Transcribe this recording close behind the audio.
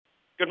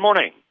Good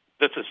morning.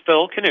 This is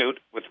Phil Canute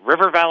with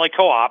River Valley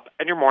Co-op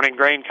and your morning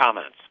grain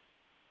comments.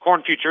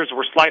 Corn futures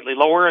were slightly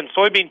lower and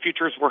soybean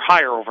futures were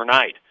higher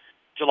overnight.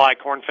 July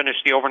corn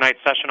finished the overnight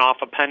session off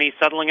a penny,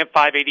 settling at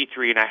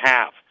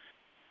 $5.83.5.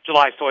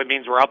 July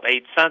soybeans were up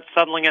 8 cents,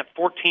 settling at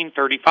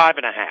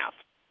 $14.35.5.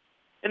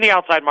 In the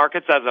outside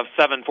markets, as of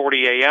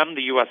 7:40 a.m.,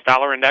 the U.S.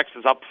 dollar index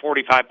is up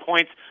 45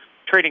 points,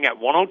 trading at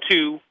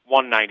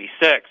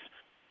 102.196.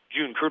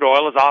 June crude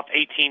oil is off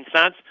 18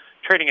 cents,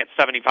 trading at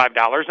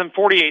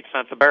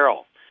 $75.48 a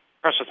barrel.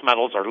 Precious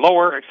metals are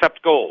lower,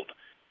 except gold.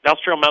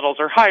 Industrial metals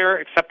are higher,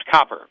 except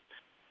copper.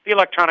 The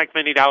electronic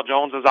mini Dow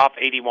Jones is off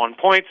 81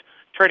 points,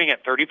 trading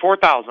at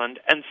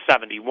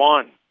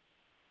 34,071.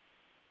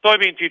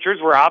 Soybean futures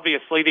were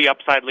obviously the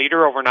upside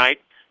leader overnight,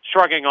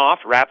 shrugging off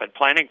rapid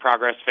planting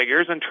progress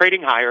figures and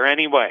trading higher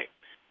anyway.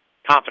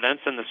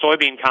 Confidence in the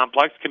soybean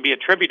complex can be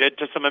attributed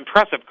to some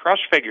impressive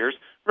crush figures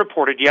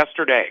reported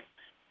yesterday.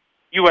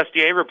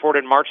 USDA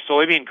reported March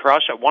soybean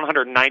crush at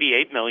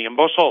 198 million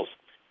bushels.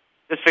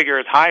 This figure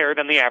is higher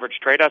than the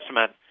average trade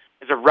estimate,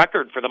 is a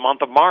record for the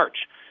month of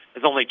March,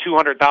 is only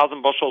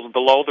 200,000 bushels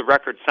below the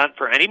record set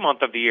for any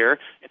month of the year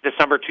in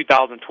December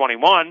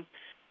 2021,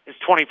 is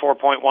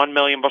 24.1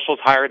 million bushels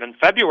higher than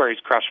February's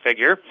crush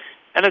figure,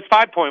 and is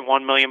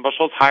 5.1 million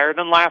bushels higher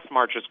than last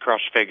March's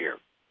crush figure.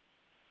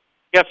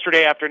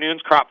 Yesterday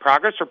afternoon's crop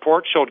progress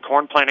report showed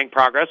corn planting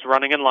progress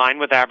running in line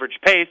with average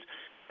pace,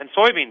 and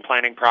soybean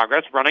planting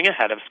progress running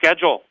ahead of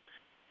schedule.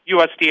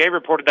 USDA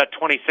reported that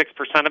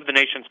 26% of the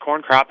nation's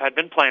corn crop had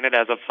been planted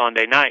as of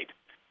Sunday night.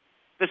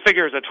 This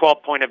figure is a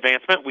 12-point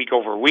advancement week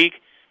over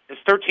week, is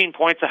 13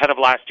 points ahead of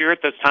last year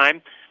at this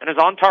time, and is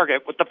on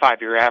target with the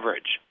 5-year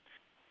average.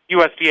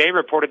 USDA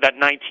reported that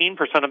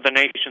 19% of the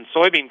nation's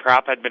soybean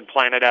crop had been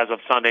planted as of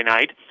Sunday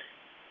night.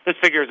 This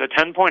figure is a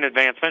 10-point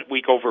advancement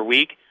week over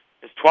week,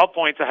 is 12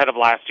 points ahead of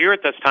last year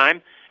at this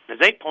time,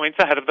 and is 8 points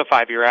ahead of the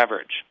 5-year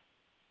average.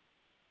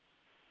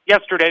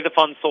 Yesterday, the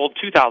fund sold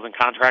 2,000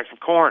 contracts of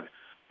corn,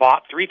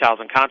 bought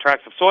 3,000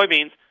 contracts of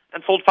soybeans,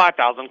 and sold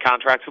 5,000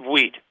 contracts of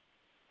wheat.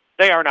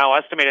 They are now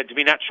estimated to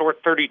be net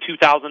short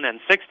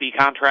 32,060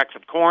 contracts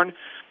of corn,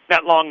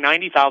 net long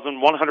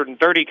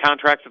 90,130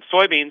 contracts of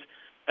soybeans,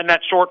 and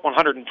net short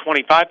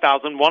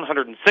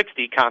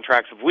 125,160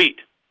 contracts of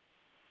wheat.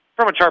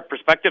 From a chart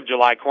perspective,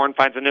 July corn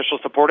finds initial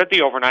support at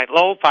the overnight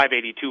low,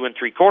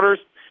 582.75,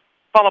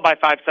 followed by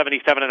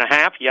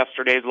 577.5,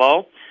 yesterday's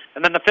low,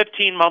 and then the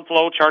 15-month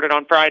low charted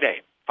on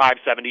Friday,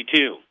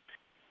 572.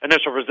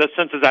 Initial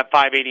resistance is at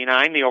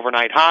 589, the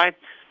overnight high,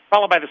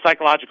 followed by the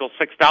psychological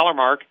 $6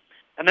 mark,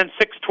 and then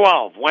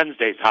 612,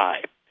 Wednesday's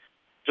high.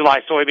 July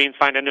soybeans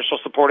find initial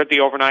support at the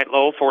overnight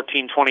low,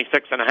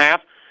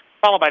 1426.5,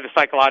 followed by the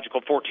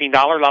psychological $14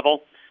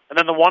 level, and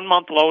then the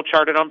 1-month low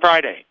charted on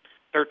Friday,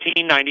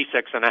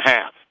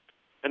 1396.5.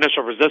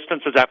 Initial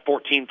resistance is at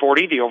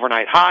 1440, the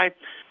overnight high,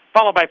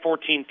 followed by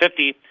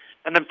 1450,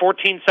 and then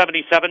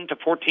 1477 to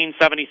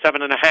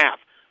 1477.5,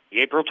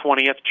 the April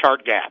 20th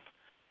chart gap.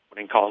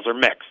 Winning calls are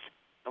mixed.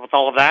 And with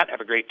all of that,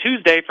 have a great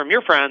Tuesday from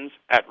your friends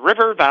at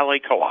River Valley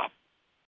Co-op.